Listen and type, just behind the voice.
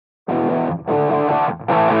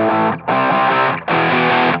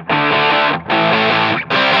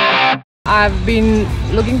I've been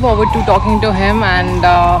looking forward to talking to him and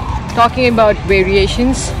talking about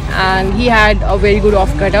variations, and he had a very good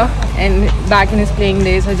off-cutter and back in his playing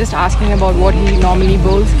days. I was just asking about what he normally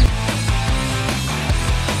bowls.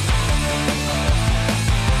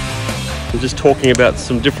 I'm just talking about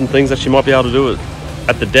some different things that she might be able to do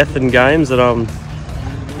at the death in games that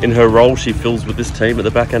in her role she fills with this team at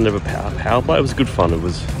the back end of a power play. It was good fun. It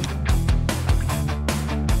was.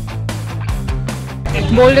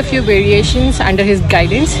 Bowled a few variations under his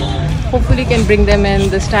guidance. Hopefully can bring them in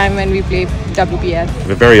this time when we play WPL.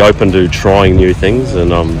 We're very open to trying new things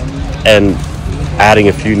and adding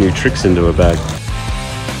a few new tricks into her bag.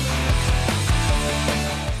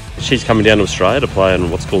 She's coming down to Australia to play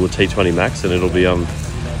in what's called the T20 Max, and it'll be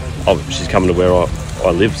she's coming to where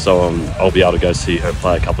I live, so I'll be able to go see her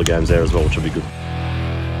play a couple of games there as well, which will be good.